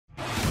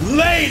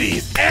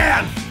Ladies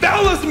and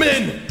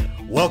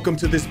fellasmen, welcome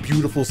to this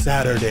beautiful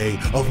Saturday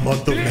of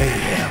month of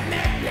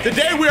Mayhem.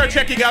 Today we are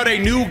checking out a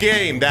new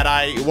game that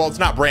well, it's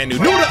not brand new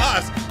to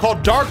us,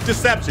 called Dark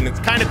Deception. It's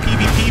kind of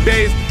PvP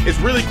based. It's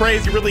really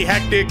crazy, really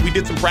hectic. We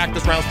did some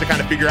practice rounds to kind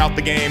of figure out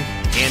the game.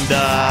 And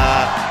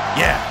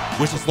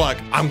yeah, wish us luck.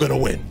 I'm gonna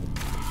win.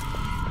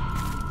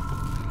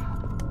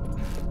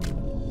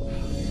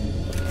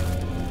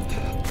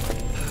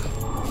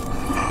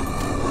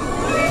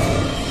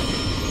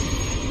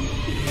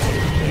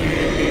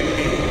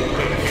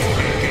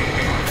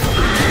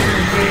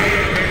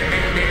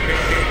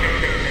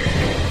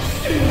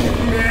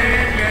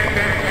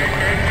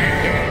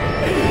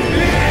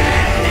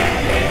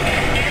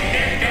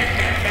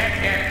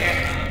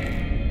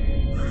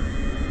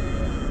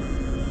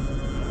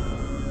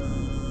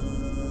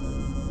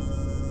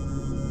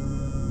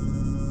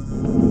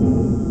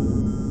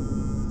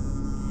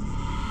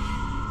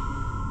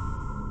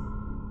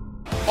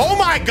 Oh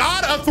my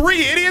God, a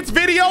 3 idiots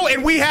video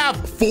and we have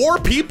 4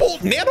 people?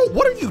 Nano,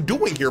 what are you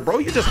doing here, bro?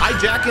 You're just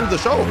hijacking the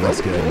show, bro.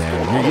 That's good,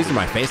 man. You're using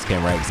my face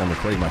cam, right? Because I'm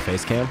recording my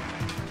face cam.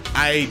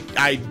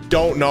 I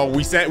don't know.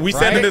 We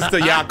sending this to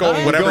Yako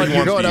and whatever he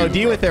wants to use. You're going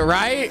OD with it,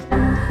 right?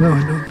 No,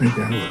 I don't think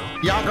I will.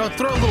 Yako,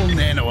 throw a little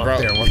nano up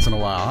there once in a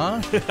while,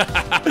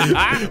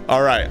 huh?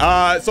 All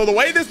right. So the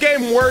way this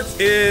game works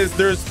is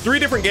there's 3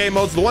 different game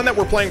modes. The one that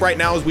we're playing right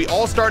now is we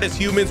all start as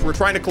humans. We're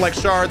trying to collect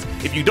shards.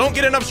 If you don't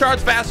get enough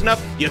shards fast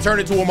enough, you turn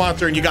into a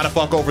monster and you got to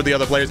fuck over the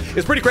other players.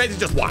 It's pretty crazy.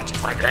 Just watch.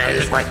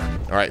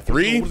 All right,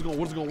 3,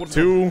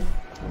 2,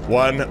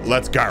 1,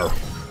 let's go.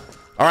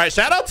 All right,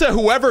 shout out to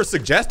whoever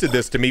suggested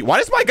this to me. Why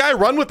does my guy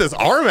run with his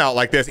arm out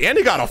like this? And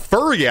he got a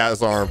furry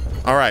ass arm.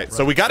 All right,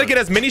 so we got to get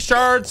as many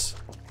shards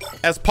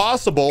as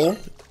possible.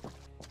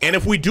 And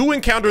if we do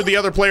encounter the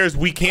other players,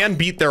 we can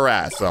beat their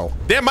ass. So,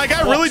 damn, my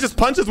guy really just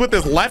punches with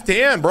his left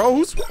hand,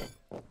 bro.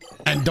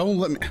 And don't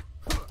let me.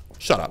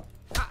 Shut up.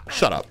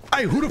 Shut up.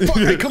 Hey, who the fuck?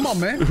 Hey, come on,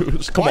 man.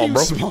 Come on,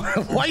 bro.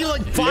 Why are you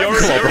like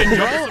 5'7",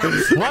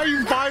 bro? Why are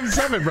you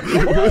 5'7", bro?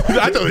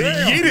 I just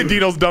yeeted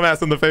Dino's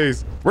dumbass in the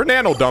face. Where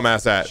Nano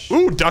dumbass at?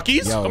 Ooh,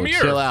 duckies. Yo, come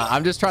here. Chill out.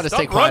 I'm just trying to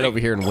stay quiet over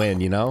here and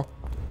win, you know?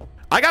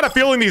 I got a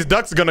feeling these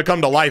ducks are gonna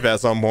come to life at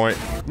some point.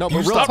 No,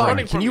 but real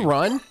talk, can you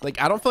run? Like,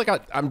 I don't feel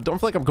like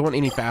I'm going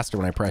any faster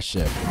when I press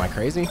shift. Am I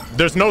crazy?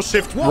 There's no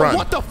shift run.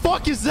 What the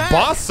fuck is that?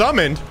 Boss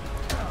summoned.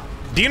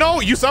 Dino,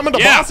 you summoned the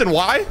boss, and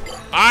why?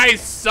 I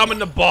summoned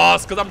the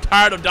boss because I'm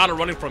tired of Doto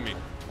running from me.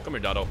 Come here,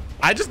 Doto.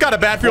 I just got a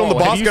bad feeling the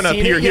boss is gonna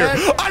appear here.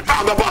 I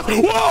found the boss.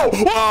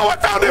 Whoa, I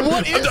found him.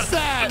 What is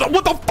that?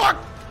 What the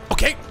fuck?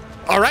 Okay,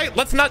 all right,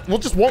 we'll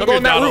just won't go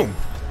in that room.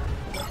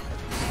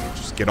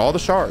 Just get all the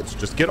shards.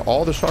 Just get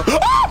all the shards.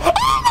 Doto,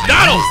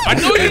 I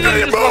know you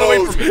didn't just run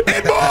away from me.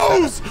 It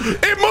moves.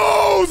 It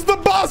moves. The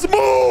boss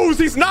moves.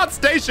 He's not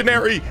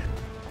stationary.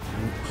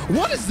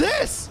 What is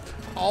this?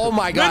 Oh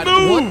my God.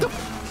 What the?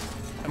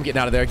 I'm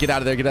getting out of there. Get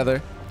out of there. Get out of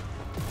there.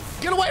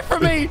 Get away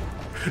from me.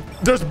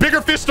 There's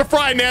bigger fish to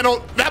fry,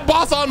 Nano. That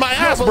boss on my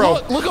ass, bro.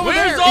 Look over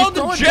Where's there. all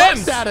the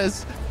gems?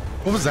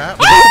 What was that?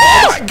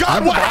 Oh my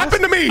God, what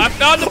happened to me? I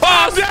found the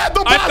boss. Dad,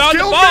 the boss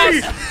killed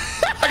me.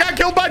 I got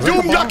killed by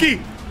Doom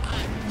Ducky.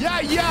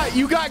 Yeah,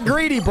 you got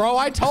greedy, bro.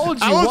 I told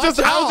you. I was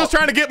just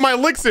trying to get my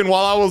licks in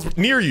while I was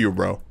near you,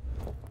 bro.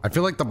 I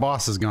feel like the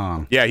boss is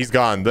gone. Yeah, he's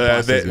gone.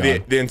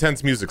 The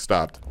intense music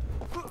stopped.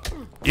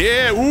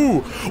 Yeah,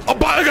 ooh. Oh,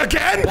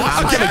 again?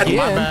 Again?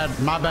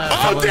 My bad.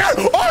 Oh, damn.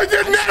 Oh,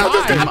 Nano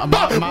just got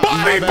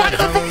body by the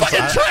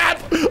fucking trap.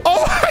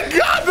 Oh, my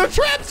God. The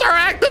traps are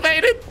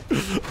activated.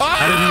 I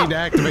didn't need to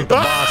activate the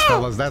boss,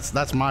 fellas.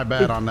 That's my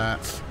bad on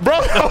that.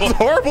 Bro, that was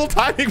horrible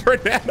timing for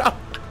Nano.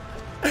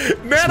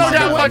 Nano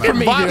got fucking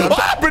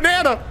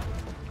banana.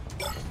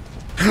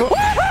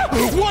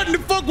 What in the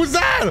fuck was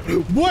that?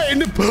 What in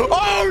the?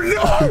 Oh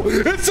no!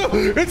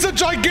 It's a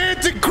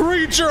gigantic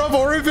creature of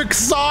horrific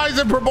size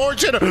and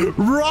proportion.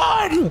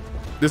 Run!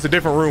 This is a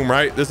different room,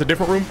 right? This is a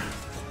different room.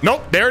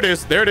 Nope, there it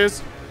is. There it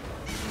is.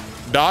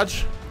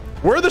 Dodge.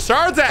 Where are the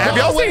shards at? Have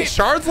y'all seen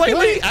shards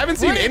lately? I haven't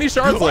seen any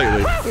shards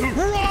lately. Run!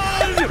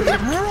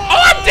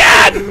 Oh, I'm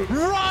dead!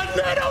 Run,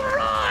 Nano,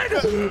 run!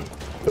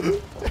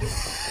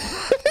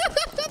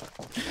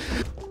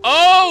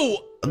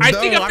 Oh! I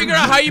think I figured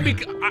out how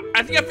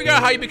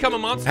you become a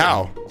monster.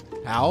 How?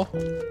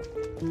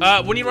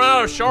 When you run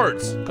out of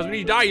shards. Because when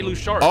you die, you lose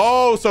shards.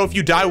 Oh, so if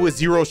you die with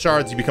 0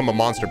 shards, you become a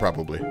monster,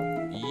 probably.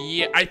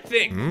 Yeah, I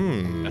think.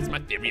 That's my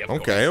theory.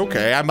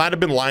 Okay. I might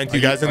have been lying to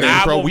you guys in the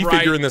intro. We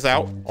figuring this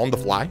out on the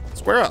fly.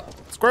 Square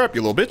up,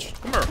 you little bitch.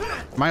 Come here.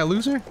 Am I a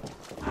loser?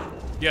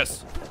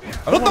 Yes.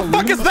 What the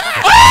fuck is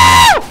that?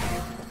 Ah!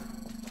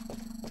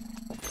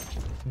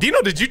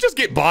 Dino, did you just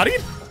get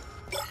bodied?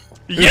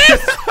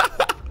 Yes.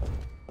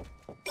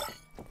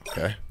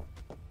 Okay.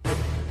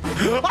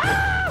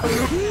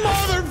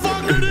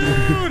 Motherfucker,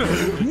 dude!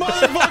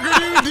 Motherfucker,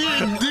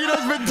 dude!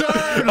 Dino's been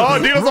turned! Oh,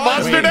 Dino's a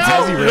monster now?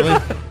 Has he really?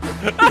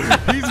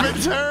 He's been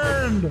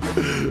turned!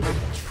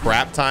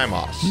 Trap time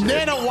off.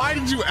 Nano, why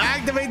did you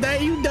activate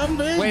that, you dumb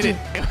bitch? Wait,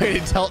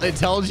 it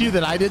tells you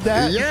that I did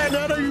that? Yeah,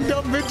 Nano, you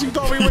dumb bitch. You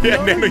thought we would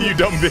Yeah, Nano, you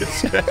dumb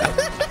bitch.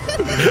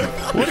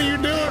 What are you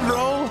doing,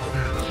 bro?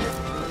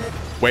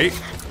 Wait.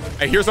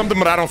 I hear something,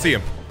 but I don't see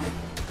him.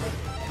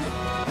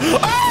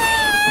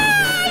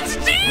 It's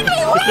Dino!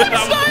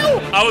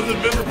 I was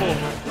invisible.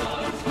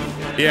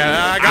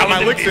 Yeah, I got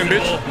my licks in,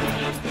 bitch.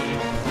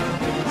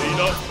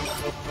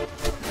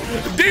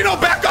 Dino,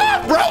 back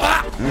off, bro!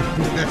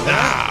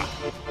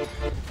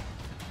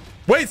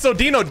 Wait, so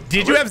Dino,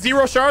 did you have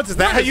 0 shards? Is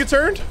that how you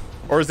turned?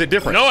 Or is it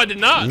different? No, I did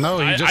not. No,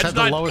 you just had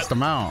the lowest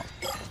amount.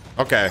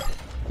 Okay.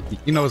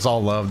 You know it's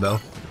all love, though.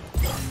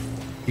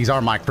 These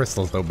are my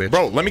crystals, though, bitch.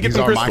 Bro, let me get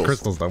some crystals. These are my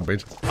crystals, though,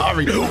 bitch.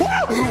 Sorry.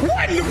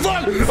 What the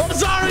fuck? I'm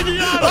sorry,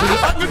 Diana.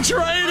 I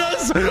betrayed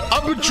us. I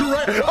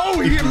betrayed. Oh,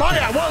 he hit my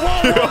ass.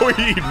 Whoa. Oh,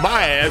 he hit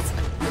my ass.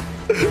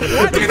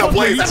 Dino,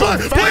 please,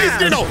 please,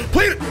 Dino,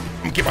 please.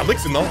 I'm gonna get my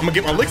licks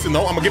in,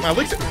 though. I'm gonna get my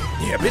licks in.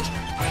 Yeah, bitch.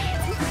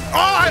 Oh,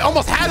 I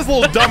almost had his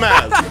little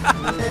dumbass.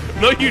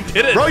 No, you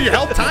didn't. Bro, your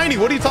health tiny.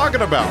 What are you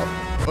talking about?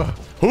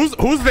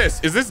 Who's this?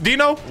 Is this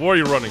Dino? Where are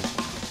you running?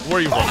 Where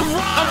are you running?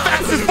 I'm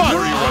fast as fuck.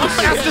 I'm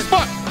fast as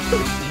fuck.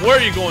 Where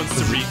are you going,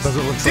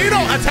 SeeReax? Dino,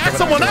 attack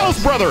someone else,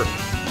 brother.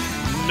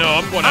 No,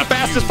 I'm going I'm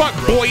fast as fuck,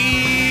 boy.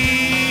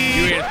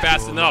 You ain't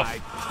fast enough.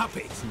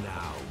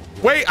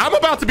 Wait, I'm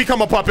about to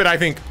become a puppet, I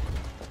think.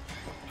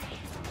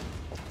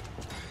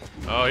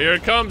 Oh, here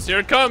it comes. Here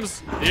it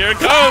comes. Here it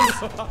comes.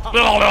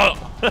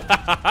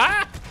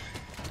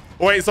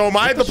 Wait, so am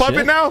I the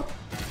puppet now?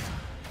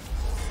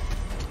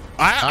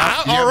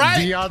 All right.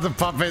 Dion's a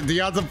puppet.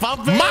 Dion's a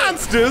puppet.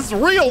 Monsters,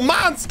 real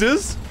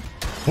monsters.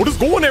 What is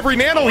going every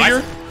Nano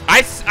here?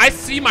 I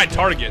see my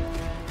target.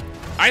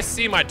 I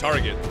see my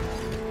target.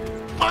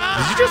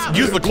 Did you just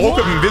use the cloak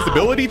of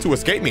invisibility to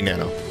escape me,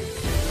 Nano?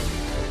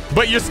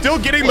 But you're still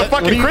getting the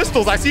fucking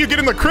crystals. I see you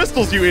getting the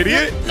crystals, you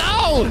idiot.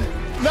 No!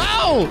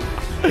 No!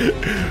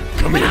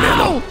 Come here,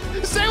 Nano.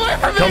 Stay away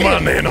from me! Come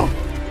on, Nano.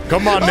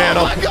 Come on,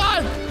 Nano. Oh my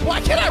god! Why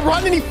can't I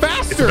run any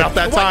faster? It's about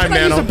that time,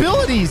 Nano. Why can't I use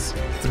abilities?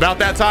 It's about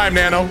that time,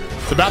 Nano.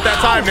 It's about that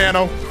time,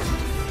 Nano.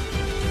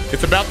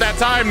 It's about that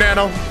time,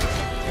 Nano.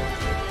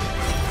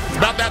 It's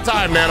about that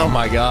time, Nano. Oh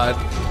my god.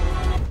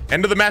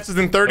 End of the match is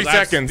in 30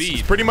 seconds.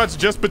 It's pretty much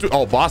just between.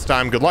 Oh, boss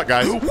time. Good luck,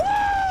 guys.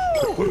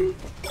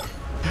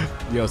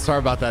 Yo, sorry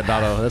about that,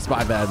 Doto. That's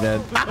my bad,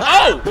 man.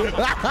 Oh!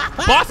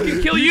 Boss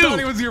can kill you. You thought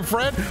he was your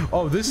friend?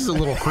 Oh, this is a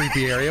little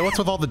creepy area. What's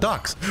with all the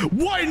ducks?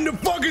 What in the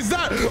fuck is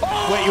that?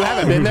 Oh! Wait, you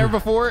haven't been there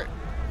before?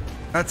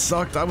 That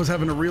sucked. I was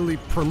having a really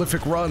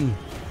prolific run.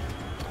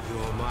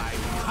 You're my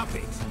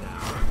puppet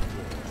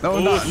now.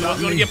 No,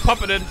 I'm gonna get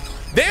puppeted.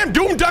 Damn,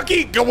 Doom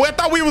Ducky. I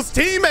thought we was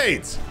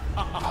teammates.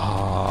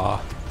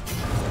 Oh,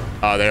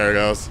 there it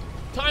goes.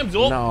 Time's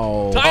up.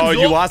 No. Time's Oh,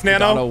 you up. lost,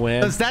 Nano? Doto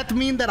win. Does that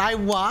mean that I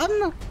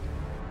won?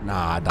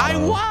 Nah, Doto. I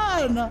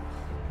won.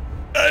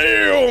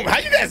 Damn, how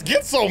you guys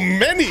get so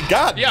many?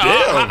 God Yeah,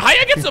 damn. how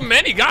you get so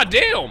many? God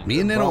damn. Me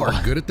and Nano are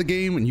good at the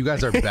game, and you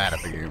guys are bad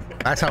at the game.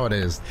 That's how it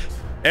is.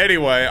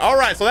 Anyway, all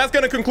right, so that's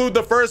going to conclude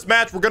the first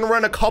match. We're going to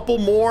run a couple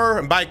more.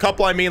 And by a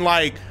couple, I mean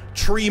like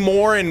 3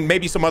 more and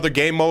maybe some other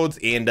game modes.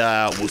 And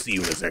we'll see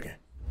you in a second.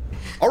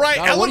 All right,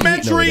 Doto, what are you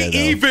eating over Elementary there,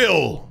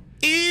 Evil.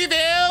 Evil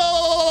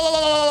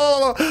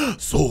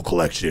Soul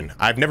Collection.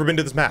 I've never been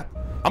to this map.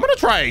 I'm going to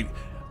try.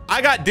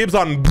 I got dibs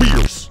on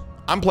Beers.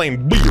 I'm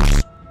playing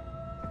Beers.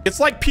 It's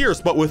like Pierce,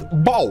 but with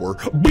Baller.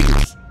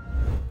 Beers.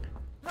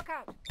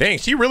 Dang,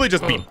 she really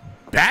just be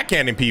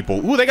backhanding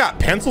people. Ooh, they got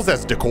pencils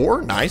as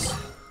decor. Nice. I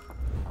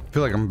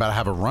feel like I'm about to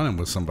have a run-in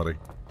with somebody.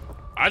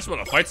 I just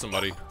want to fight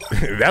somebody.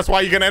 That's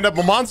why you're gonna end up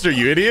a monster,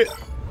 you idiot.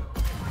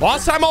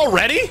 Boss time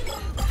already?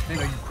 Hey,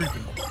 no, you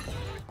creeping.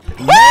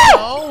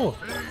 No!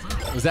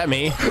 Was that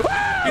me? He's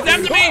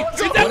after me!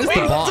 He's What after is me!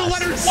 the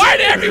boss? Why are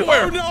they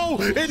everywhere? Oh no!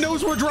 It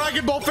knows we're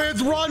Dragon Ball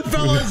fans. Run,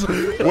 fellas!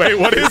 Wait,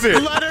 what is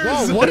it?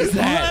 Letters! Whoa, what is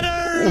that?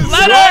 Letters!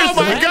 Letters! Oh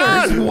my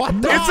god! What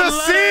the It's a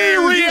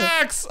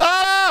SeeReax!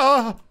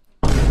 Ah!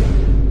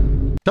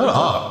 Shut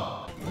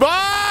up.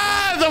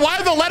 Why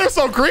are the letters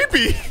so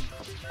creepy?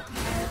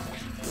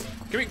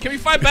 Can we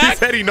fight back? He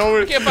said he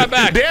knows. We can't fight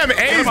back. Damn,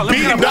 A's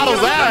beating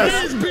Donald's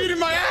ass. He's beating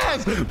my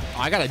ass!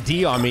 I got a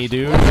D on me,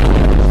 dude.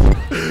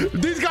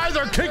 These guys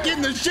are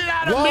kicking the shit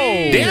out of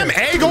me! Damn,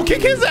 A, go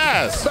kick his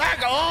ass.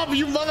 Back off,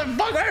 you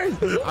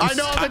motherfuckers! I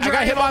know I'm I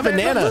got hit by a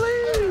banana.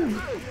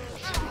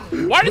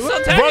 Why are they still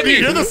attacking Bro, do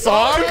you hear the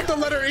song? I got the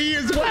letter E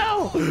as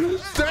well!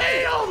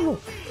 Damn!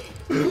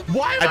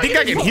 Why am I think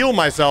I can heal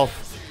myself.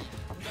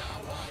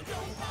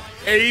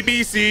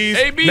 ABCs.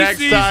 ABCs.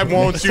 Next time,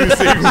 won't you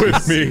sing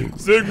with me?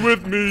 Sing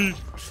with me.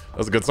 That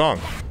was a good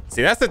song.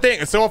 See, that's the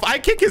thing. So if I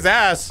kick his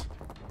ass,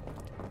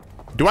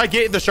 do I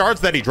get the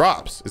shards that he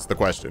drops? Is the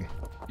question.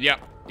 Yeah,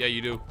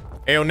 you do.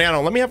 Hey, yo,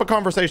 Nano, let me have a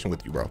conversation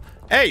with you, bro.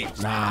 Hey.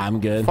 Nah, I'm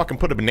good. Fucking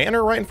put a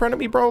banana right in front of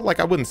me, bro. Like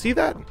I wouldn't see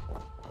that.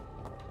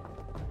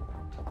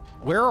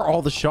 Where are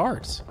all the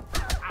shards?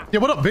 Yeah,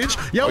 what up, bitch?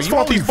 Yeah, you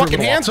want these fucking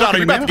hands out, or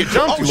you about to get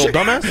jumped, you little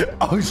dumbass?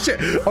 Oh, shit.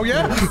 Oh,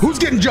 yeah? Who's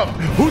getting jumped?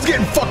 Who's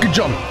getting fucking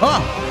jumped?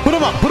 Huh? Put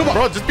him up. Put him up.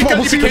 Bro, just Come on, because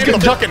we'll you see who's became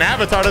the getting fucking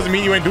avatar doesn't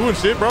mean you ain't doing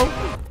shit, bro.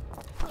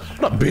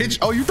 What up, bitch?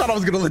 Oh, you thought I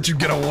was gonna let you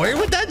get away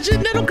with that shit?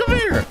 Nano, come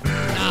here.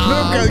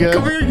 Nano,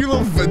 come here, you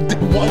little...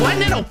 Why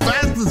Nano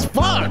fast as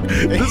fuck.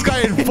 This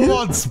guy in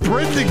full-on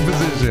sprinting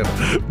position.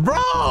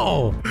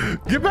 Bro,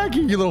 get back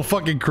here, you little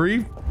fucking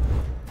creep.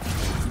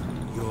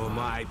 You're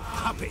my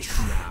puppet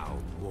now.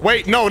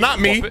 Wait, no, not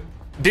me. Puppet?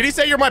 Did he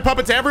say you're my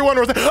puppet to everyone,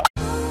 or was it?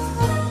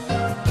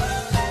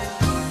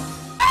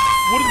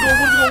 What is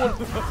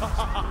going?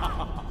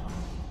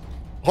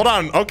 Hold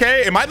on.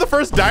 Okay, am I the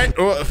first I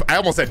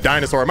almost said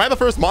dinosaur. Am I the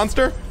first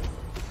monster?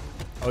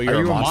 Oh,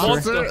 you're a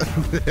monster?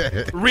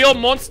 Real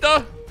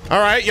monster? All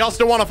right, y'all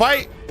still want to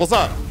fight? What's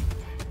up?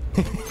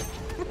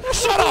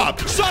 Shut up!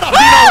 Shut up,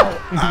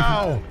 Dino!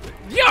 Ow.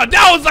 Yeah,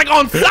 that was like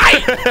on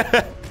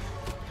sight.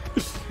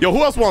 Yo,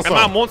 who else wants Am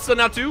some? I a monster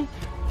now too?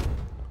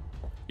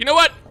 You know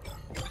what?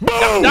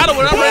 Boom! Doto,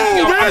 when I'm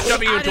ready, I'm Bitch!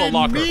 jumping you into a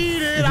locker.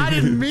 I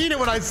didn't mean it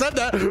when I said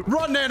that.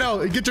 Run,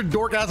 Nano. Get your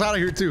dork ass out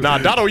of here too. Nah,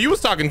 Doto, you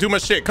was talking too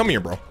much shit. Come here,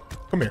 bro.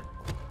 Come here.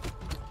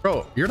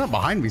 Bro, you're not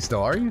behind me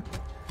still, are you?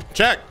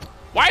 Check.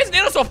 Why is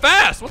Nano so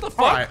fast? What the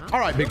fuck? All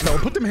right, big fella.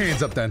 Put them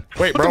hands up then.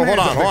 Wait, Put bro, them hold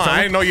hands on, up, hold on. big I fella.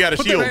 didn't know you had a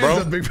Put shield, them bro.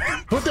 hands up, big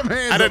fella. Put them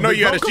hands I didn't up, know big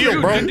you had a fella. shield,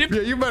 Come bro. here.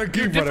 Yeah, you better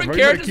keep running, Different bro. You better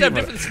characters keep have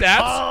running. different stats.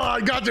 Oh,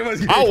 I got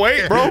you. I'll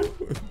wait, bro.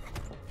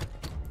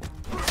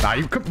 Nah,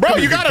 you Bro,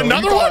 you got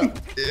another one?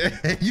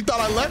 You thought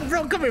I left,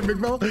 bro? Come here, big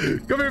fella.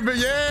 Come here, big.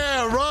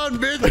 Yeah, run,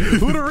 bitch.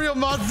 Who the real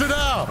monster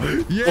now?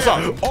 Yeah. What's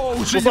up?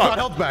 Oh, shit, What's you up? got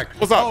health back.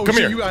 What's up? Oh, Come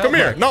shit, here. you got Come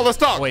health here. back. No, let's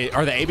talk. Wait,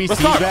 are the Let's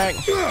ABCs talk. back?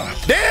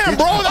 Damn,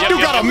 bro, that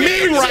dude got a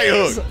mean right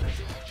hook.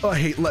 Oh, I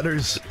hate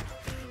letters.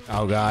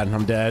 Oh god,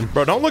 I'm dead.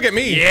 Bro, don't look at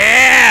me.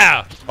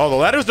 Yeah. Oh, the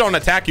letters don't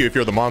attack you if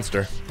you're the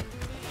monster.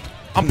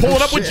 I'm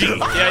pulling up with G. Yeah,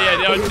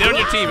 they're on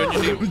your team. On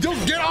your team.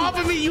 Don't get off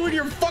of me, you and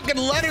your fucking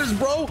letters,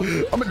 bro.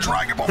 I'm a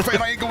Dragon Ball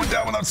fan. I ain't going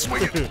down without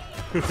swinging.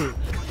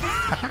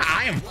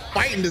 I am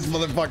fighting this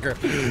motherfucker.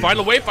 Find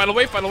a way. Find a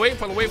way. Find a way.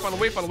 Find a way. Find a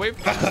way. Find a way.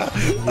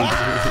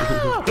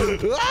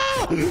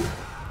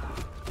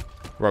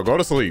 Bro, go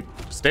to sleep.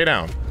 Stay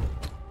down.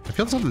 I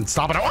feel something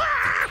stopping.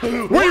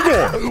 Where you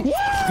going?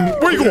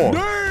 Where you going?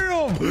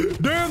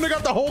 Damn, they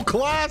got the whole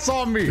class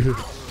on me.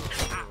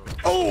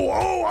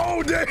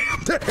 Oh, damn.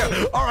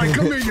 All right,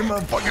 come here, you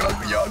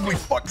motherfucking ugly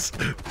fucks.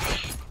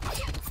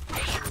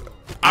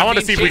 I want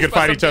to see if we can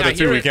fight each other I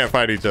too. hear We it. can't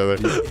fight each other.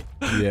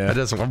 Yeah.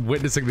 I'm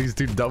witnessing these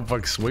two dumb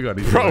fucks swing on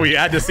each other. Bro, we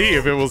had to see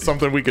if it was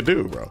something we could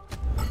do, bro.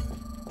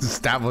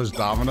 Established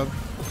dominant.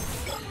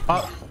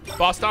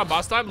 Boss time.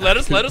 Boss time. Let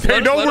us.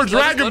 They know we're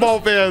Dragon Ball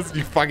fans,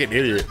 you fucking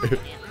idiot.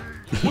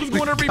 What is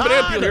going on, everybody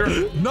up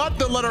here? Not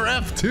the letter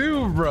F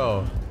too,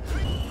 bro.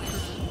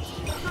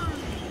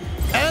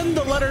 And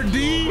the letter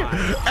D.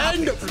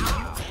 And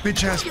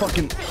bitch ass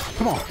fucking.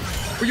 Come on.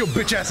 Where your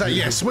bitch ass at?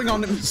 Yeah, swing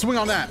on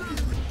that.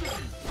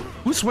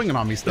 Who's swinging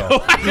on me still?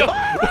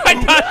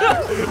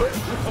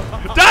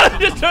 Doto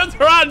just turns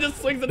around and just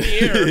swings in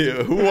the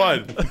air. Who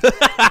won?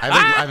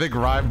 I think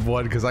Rhyme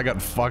won because I got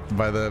fucked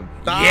by the.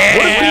 Yeah.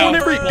 What is doing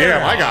every?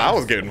 Damn, I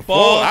was getting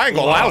full. I ain't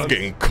gonna lie, I was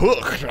getting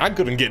cooked. I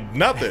couldn't get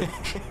nothing.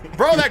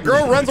 Bro, that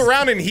girl runs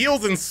around in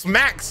heels and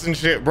smacks and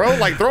shit, bro.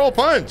 Like, throw a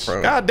punch.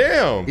 Bro. God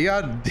damn.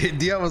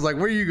 Dion was like,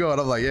 "Where you going?"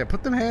 I'm like, "Yeah,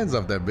 put them hands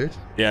up, that bitch."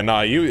 Yeah, nah,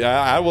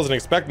 I wasn't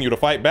expecting you to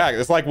fight back.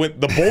 It's like when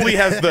the bully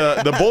has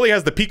the bully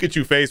has the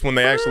Pikachu face when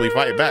they actually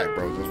fight back,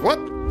 bro. Just, what?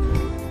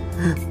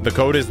 The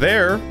code is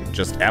there.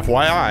 Just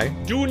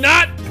FYI. Do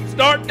not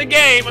start the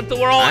game until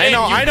we're all in.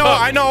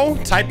 I know.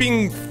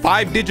 Typing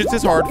 5 digits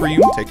is hard for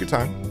you. Take your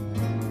time.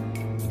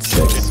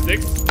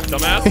 6,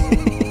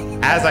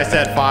 dumbass. As I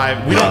said,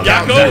 5. We don't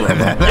count Yako, 0, bro.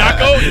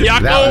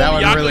 Yako,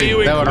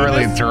 that would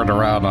really turn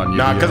around on you.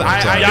 Nah, because I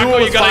Yako, knew it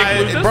you was gotta 5.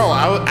 include this? Bro,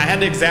 I had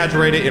to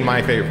exaggerate it in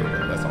my favor,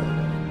 bro. That's all.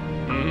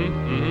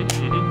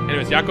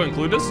 Anyways, Yako,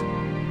 include this.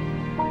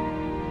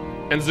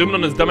 And zoom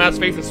on his dumbass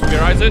face and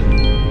spherize it.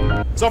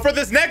 So for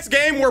this next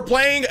game, we're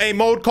playing a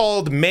mode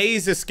called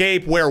Maze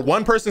Escape, where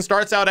one person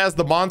starts out as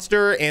the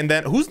monster, and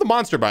then who's the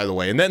monster, by the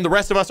way? And then the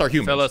rest of us are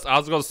humans. Fellas, I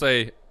was gonna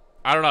say,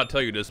 I don't know how to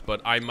tell you this,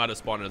 but I might have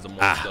spawned as a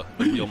monster,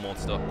 a real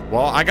monster.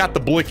 Well, I got the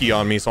blicky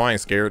on me, so I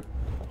ain't scared.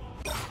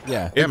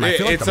 Yeah. Damn, I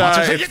feel like the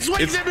monster's like, it's-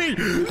 swings at me.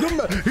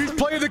 He's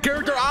playing the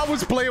character I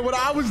was playing when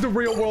I was the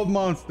real world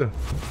monster.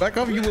 Back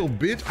off, you little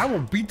bitch. I will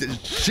beat the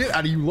shit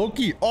out of you,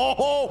 Loki.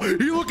 Oh,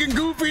 he looking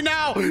goofy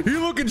now. He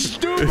looking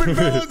stupid,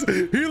 fellas.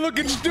 He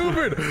looking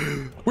stupid.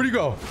 Where'd you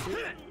go?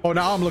 Oh,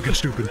 now I'm looking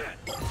stupid.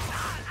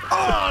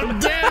 Oh,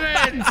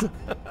 damn it.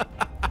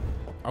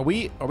 Are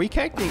we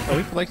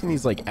collecting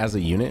these like as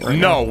a unit right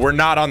No, we're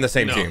not on the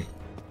same team.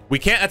 We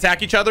can't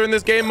attack each other in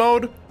this game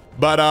mode,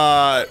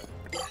 but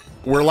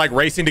we're like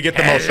racing to get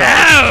the most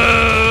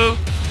shots.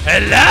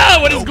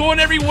 Hello, what is going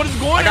on?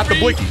 I got the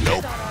blicky.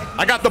 Nope.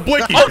 I got the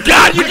blicky. Oh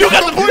God, you do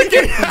got the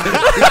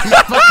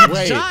blicky.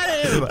 Wait. Shot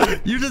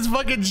him. You just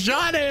fucking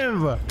shot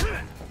him.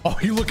 Oh,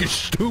 he looking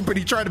stupid.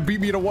 He tried to beat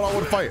me in a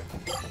one-on-one fight.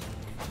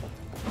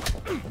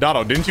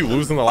 Doto, didn't you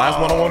lose in the last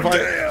one-on-one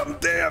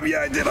fight? Damn, yeah,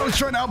 I did. I was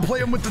trying to outplay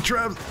him with the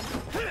traps.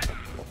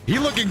 He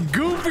looking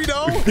goofy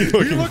though.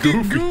 He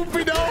looking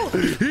goofy though.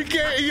 He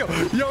can't. He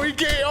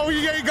can't. Oh,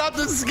 he ain't got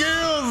the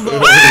skills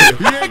though.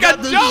 He ain't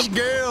got the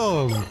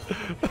skills.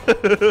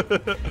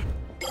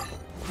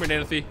 Come here,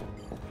 Nancy.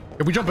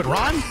 If we jump and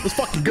run, let's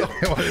fucking go.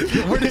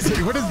 Where does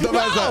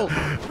dumbass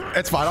at?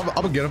 It's fine. I'm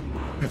gonna get him.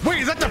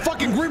 Wait, is that the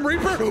fucking Grim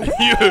Reaper?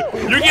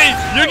 You're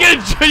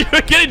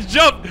getting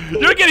jumped.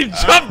 You're getting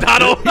jumped,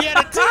 Doto. He had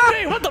a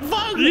teammate. What the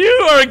fuck?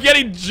 You are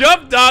getting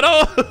jumped,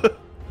 Doto.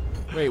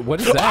 Wait,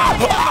 what is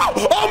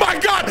that? Oh my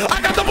god!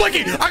 I got the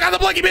blinky! I got the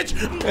blinky, bitch!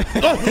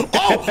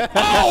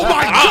 Oh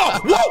my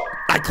god! Whoa!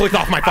 I clicked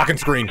off my fucking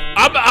screen.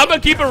 I'm gonna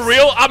keep it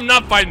real. I'm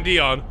not fighting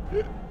Dion.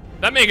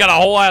 That man got a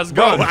whole ass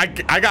gun. Bro,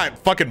 I got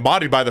fucking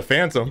bodied by the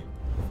Phantom.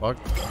 Fuck.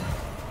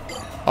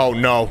 Oh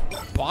no.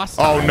 Boss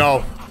Oh time.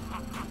 no.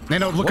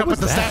 Nano, look up at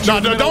the statue.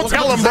 No, don't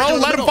tell him, bro.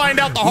 Let him find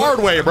out the hard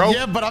way, bro.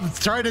 Yeah, but I'm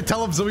trying to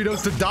tell him so he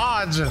knows to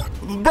dodge.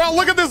 Bro,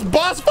 look at this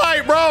boss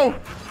fight, bro.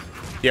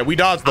 Yeah, we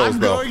dodged those,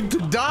 though. I'm going to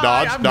die.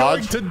 Dodge, I'm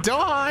dodge. going to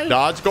die.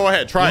 Dodge, go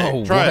ahead. Try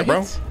Whoa, it. Try it, bro.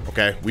 what?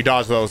 Okay, we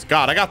dodged those.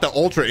 God, I got the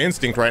Ultra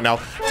Instinct right now.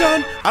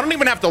 Done. I don't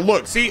even have to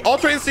look. See,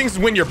 Ultra Instinct is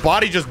when your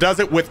body just does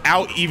it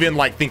without even,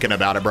 like, thinking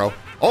about it, bro.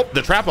 Oh,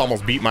 the trap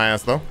almost beat my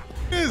ass, though.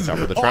 Watch out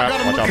for the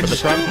trap. Watch out for the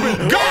trap.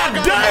 God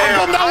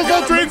damn, that was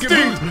Ultra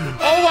Instinct.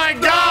 Oh, my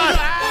God.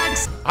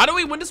 How do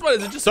we win this one?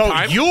 Is it just So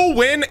time? you'll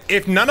win.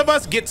 If none of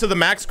us get to the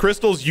max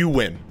crystals, you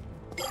win.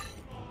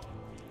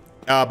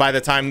 By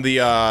the time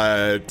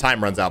the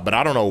time runs out, but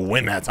I don't know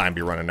when that time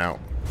be running out.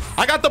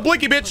 I got the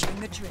blinky, bitch.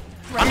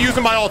 I'm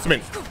using my ultimate.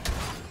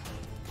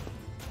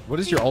 What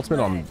does your ultimate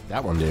on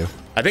that one do?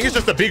 I think it's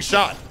just a big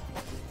shot.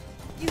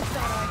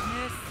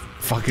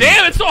 Fucking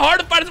Damn, it's so hard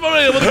to fight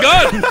somebody with a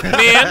gun,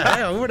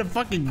 man. who would have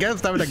fucking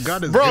guessed having a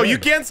gun is Bro, good? you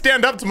can't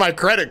stand up to my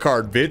credit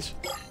card, bitch.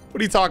 What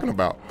are you talking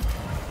about?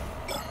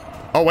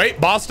 Oh,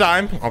 wait, boss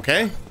time.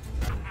 Okay.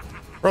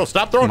 Bro,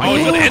 stop throwing. Oh,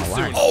 it's gonna end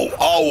soon.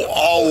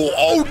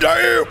 Oh,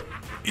 damn.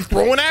 He's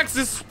throwing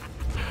axes.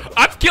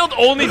 I've killed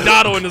only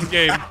Doto in this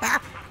game.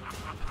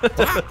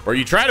 Or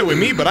you tried it with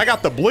me, but I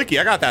got the blicky.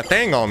 I got that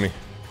thing on me.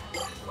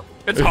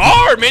 It's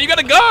hard, man. You got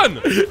a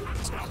gun.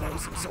 I'm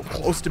so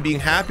close to being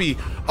happy.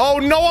 Oh,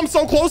 no, I'm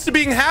so close to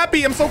being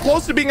happy. I'm so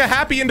close to being a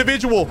happy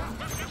individual.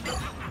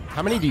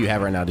 How many do you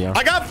have right now, Dion?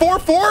 I got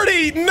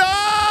 440.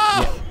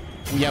 No.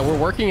 Yeah, we're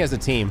working as a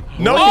team.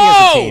 We're No. working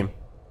as a team.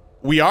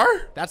 We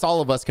are? That's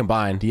all of us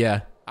combined.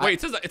 Yeah.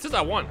 Wait, it says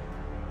I won.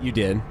 You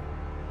did.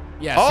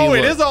 Yeah. Oh, see,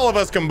 it look. is all of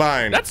us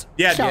combined. That's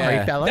yeah.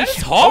 Yeah.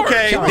 That's hard.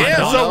 Okay, Sorry, damn.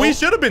 So Dono. we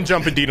should have been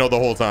jumping Dino the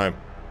whole time.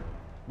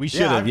 We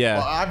should have.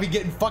 Yeah. I'd be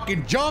getting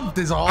fucking jumped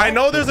is all. I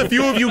know there's a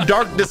few of you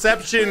Dark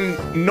Deception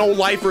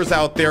no-lifers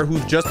out there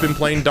who've just been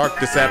playing Dark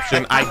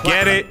Deception. I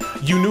get it.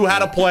 You knew how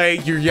to play.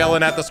 You're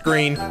yelling at the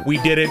screen. We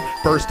did it.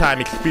 First time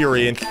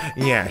experience.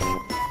 Yeah.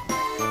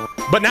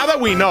 But now that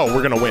we know,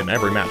 we're gonna win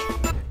every match.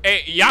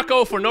 Hey,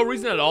 Yako, for no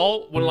reason at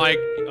all, when like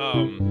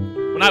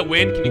when I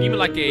win, can you give me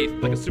like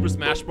a Super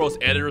Smash Bros.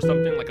 Edit or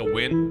something, like a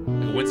win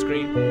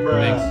screen?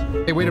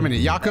 Thanks. Hey, wait a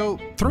minute,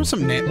 Yako. Throw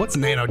some. What's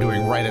Nano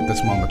doing right at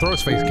this moment? Throw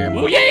his face cam.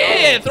 Oh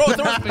yeah. Throw his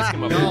face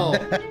cam up. No.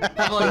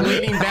 I'm like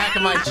leaning back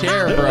in my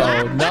chair,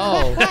 bro.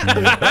 No.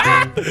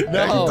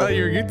 No.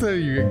 You can tell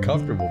you're getting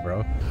comfortable,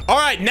 bro. All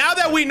right, now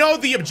that we know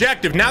the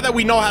objective, now that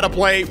we know how to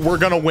play, we're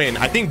gonna win.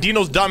 I think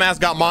Dino's dumbass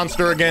got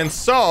monster again,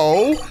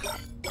 so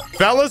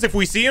fellas, if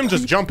we see him,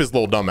 just jump his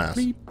little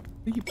dumbass.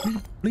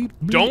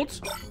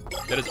 Don't.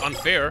 That is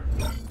unfair.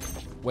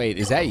 Wait,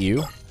 is that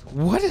you?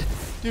 What?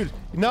 Dude,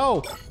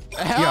 no.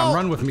 Help. Dion,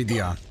 run with me,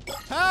 Dion.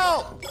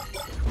 Help.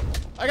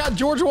 I got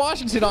George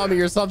Washington on me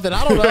or something.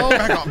 I don't know.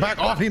 Back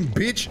off him,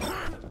 bitch.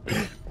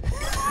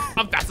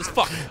 I'm fast as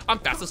fuck. I'm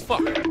fast as fuck.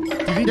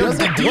 He does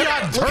Dion,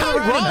 turn how he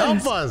around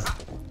and runs. help us.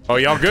 Oh,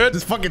 y'all good?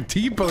 This fucking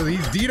T-pose,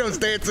 he's Dino's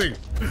dancing.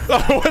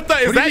 What the?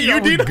 Is that you,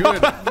 Are we Dino?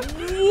 good?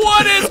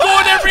 What is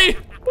going every?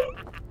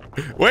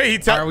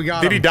 Wait, All right, we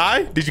got did he him.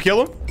 die? Did you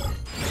kill him?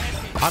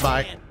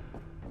 Bye-bye.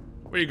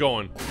 Where you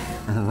going?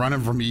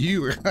 Running from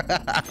you.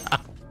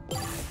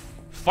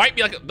 Fight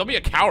me like don't be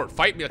a coward.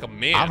 Fight me like a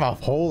man. I'm a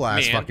whole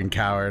ass Man. fucking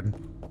coward.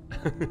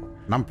 And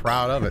I'm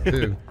proud of it,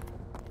 too.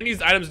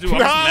 These items do. Nah,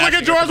 look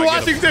at George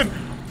Washington.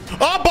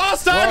 Oh,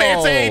 boss time.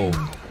 It's a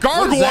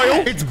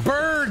gargoyle. It's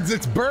birds.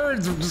 It's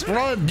birds. Just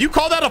run. You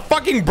call that a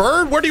fucking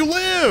bird? Where do you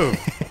live?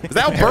 Is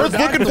that how birds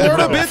look in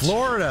Florida, bitch?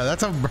 Florida.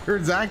 That's how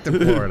birds act in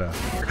Florida.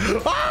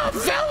 Oh,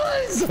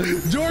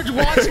 fellas! George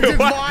Washington's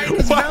mind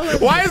is fellas.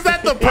 Why is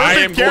that the I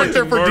am perfect going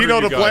character to for murder Dino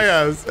you to play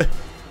guys. as?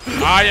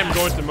 I am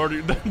going to murder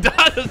you.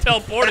 That is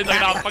teleporting like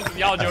now fucking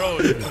y'all on your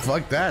own.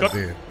 Fuck that,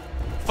 dude.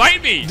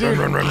 Fight me! Dude,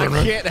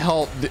 I can't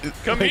help.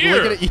 Come like,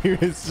 here. Looking at you,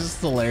 it's just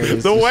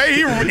hilarious. The way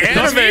he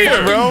animates,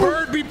 here. bro.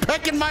 Bird be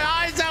pecking my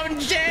eyes out and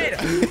shit.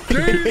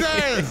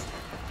 Jesus.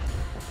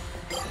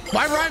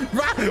 Why run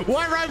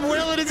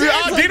Will in his hands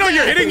Oh, like Dino, that?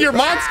 you're hitting your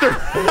monster.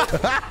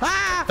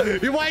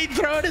 Why you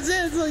throwing his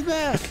hands like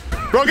that?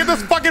 Bro, get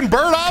this fucking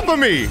bird off of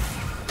me.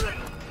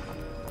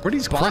 Where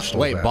these crystals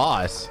Wait, at?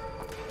 boss.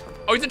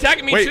 Oh, he's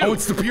attacking me Wait, too. Oh,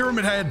 it's the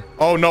pyramid head.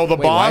 Oh, no, the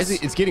Wait, why boss.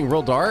 is it's getting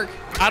real dark?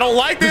 I don't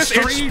like this. It's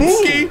streets.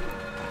 spooky.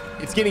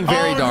 It's getting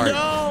very dark.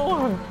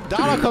 No.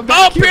 Donald, come Oh,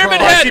 back here, Pyramid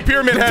bro. Head! I see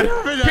Pyramid Head.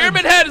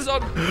 Pyramid Head is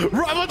on.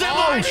 What's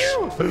behind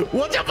you?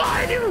 What's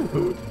behind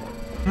you?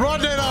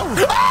 Run,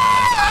 Nano!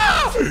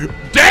 Ah!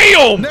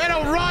 Damn!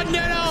 Nano, run,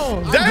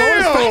 Nano! I'm going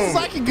as fast as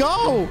I can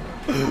go.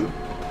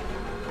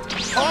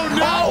 Oh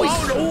no!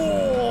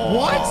 Oh,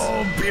 What?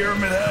 Oh,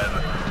 Pyramid Head.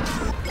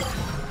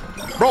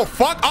 Bro,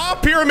 fuck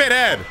off, Pyramid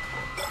Head.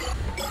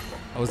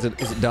 Oh, is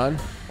it done?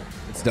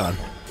 It's done.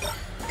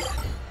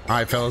 All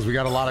right, fellas, we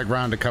got a lot of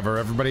ground to cover.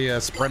 Everybody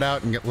spread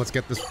out and let's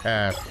get this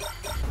path.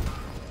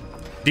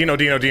 Dino,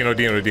 chill. Dino,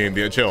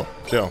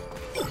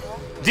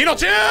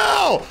 chill!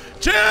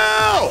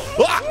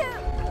 Ah!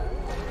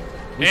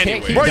 We can't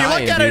Anyway. keep Bro, you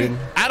dying, look at it. dude.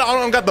 I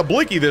don't got the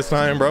blicky this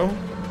time, bro.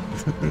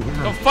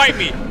 Don't fight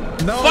me.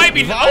 No, Fight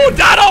me. Vine, Oh,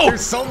 Doto!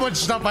 There's so much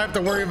stuff I have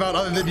to worry about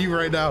other than you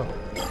right now.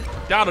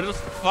 Doto, just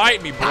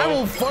fight me, bro. I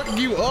will fuck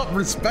you up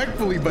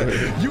respectfully, but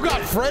you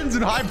got friends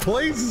in high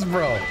places,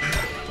 bro.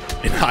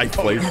 In high You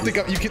places.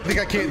 think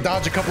I can't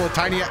dodge a couple of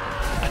tiny...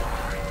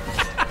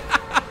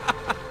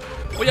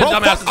 What your Bro,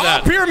 dumbass is fuck off,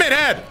 that? Pyramid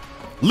Head.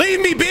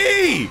 Leave me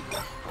be.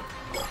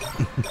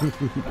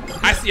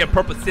 I see a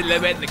purple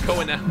silhouette in the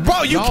corner.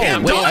 Bro, you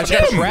can't wait, I dodge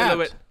got him.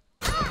 trapped.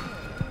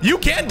 You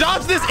can't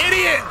dodge this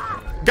idiot.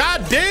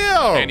 God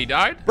damn. And he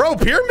died? Bro,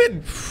 the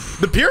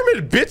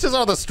pyramid bitches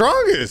are the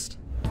strongest.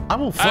 I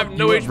will I fuck have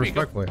no you up HP.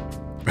 respectfully.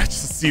 I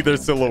just see their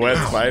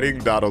silhouettes fighting.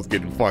 Doto's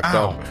getting fucked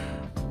Ow. up.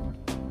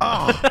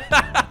 Oh,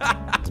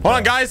 Hold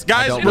on, guys.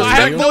 don't know. I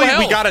have no Respectfully, we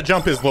help. gotta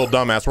jump his little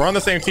dumbass. We're on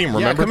the same team, Yeah,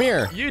 remember? come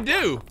here. You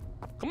do.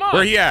 Come on.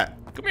 Where he at?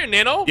 Come here,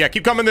 Nano. Yeah,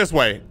 keep coming this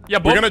way. Yeah,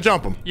 we're both- gonna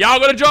jump him. Y'all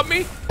gonna jump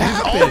me?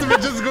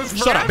 ultimate just goes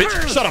Shut up, forever.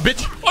 bitch. Shut up,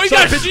 bitch. Oh, you Shut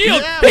got up, a bitch.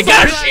 shield. Yeah, He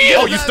got a yeah.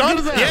 shield. Oh, you stunned? What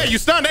is that? Yeah, you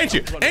stunned, ain't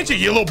you? Ain't you,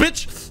 you little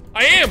bitch?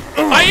 I am.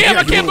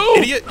 I can't move.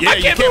 Idiot. Yeah, I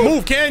you can't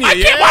move, can you? I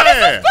can't. Yeah. Why was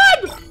I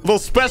stunned? Little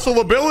special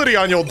ability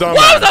on your dumbass.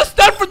 Why was I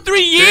stunned for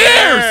 3 years?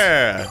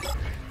 Yeah.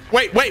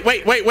 Wait.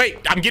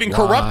 I'm getting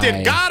corrupted.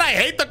 Why? God, I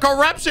hate the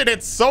corruption.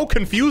 It's so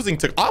confusing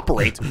to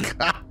operate.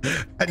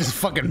 I just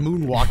fucking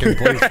moonwalk in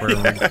place for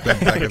like 10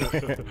 seconds.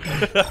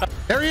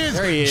 There he is.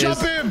 There he is. Jump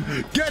him.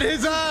 Get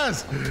his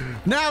ass.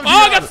 Now, Oh,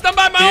 I got stunned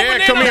by my own Yeah,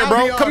 banana. come here,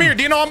 bro. Dion. Come here,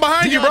 Dino. I'm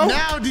behind you, bro.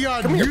 Now,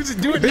 Dion. Come here. Use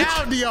it. Do it Bitch.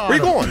 now, Dion. Where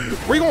you going?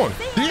 Where you going?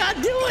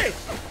 Dion, do it.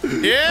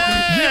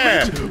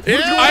 Yeah. I'm stunned.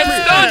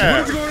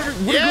 What is going over? What is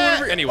going Yeah.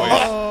 over? Anyway.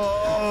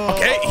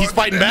 Okay, he's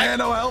fighting back.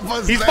 Nano, help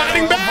us. He's Nano,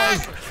 fighting help back.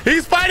 us.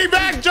 He's fighting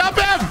back. Jump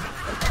him.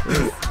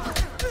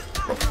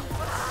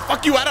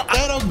 Fuck you.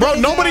 Nano, Bro, get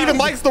his nobody ass. even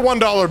likes the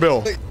 $1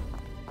 bill.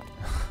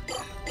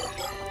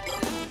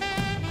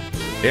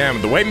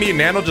 Damn, the way me and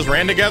Nano just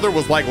ran together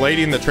was like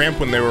Lady and the Tramp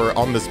when they were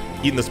on this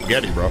eating the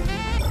spaghetti, bro.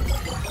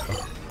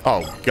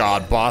 Oh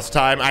God, boss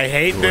time. I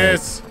hate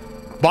this.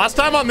 Boss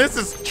time on this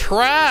is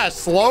trash.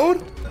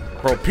 Slowed,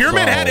 bro.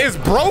 Pyramid Head is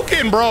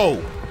broken, bro.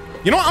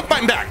 You know what? I'm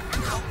fighting back.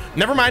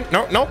 Never mind.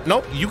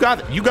 No. You got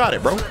it. You got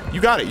it, bro.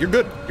 You got it. You're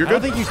good. You're I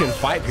don't good. think you can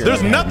fight Pyramid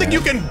There's Head, nothing man.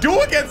 you can do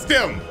against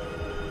him.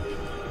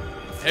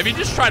 Have you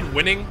just tried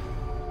winning?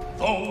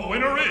 The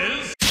winner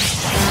is...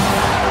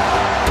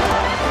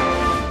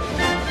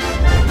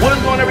 What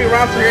is going every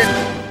round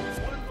here?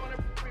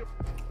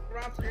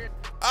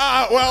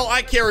 Well,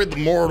 I carried the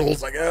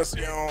mortals, I guess.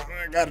 You know,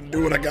 I gotta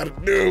do what I gotta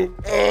do.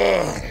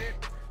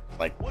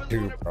 Like,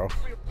 dude, bro.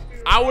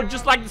 I would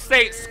just like to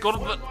say, go to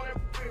the...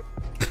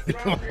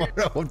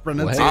 What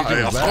pronunciation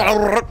is that?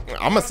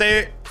 I'm gonna say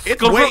it.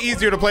 It's way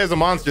easier to play as a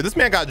monster. This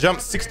man got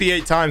jumped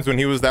 68 times when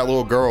he was that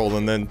little girl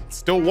and then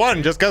still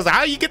won just because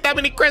how you get that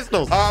many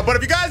crystals. But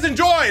if you guys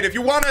enjoyed, if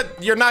you want to,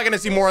 you're not gonna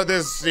see more of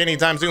this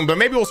anytime soon, but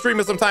maybe we'll stream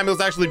it sometime. It was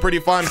actually pretty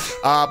fun.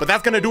 But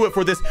that's gonna do it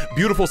for this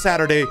beautiful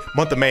Saturday,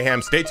 month of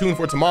mayhem. Stay tuned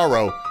for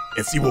tomorrow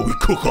and see what we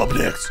cook up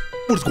next.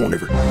 What's going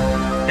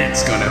on?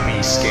 It's gonna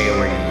be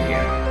scary.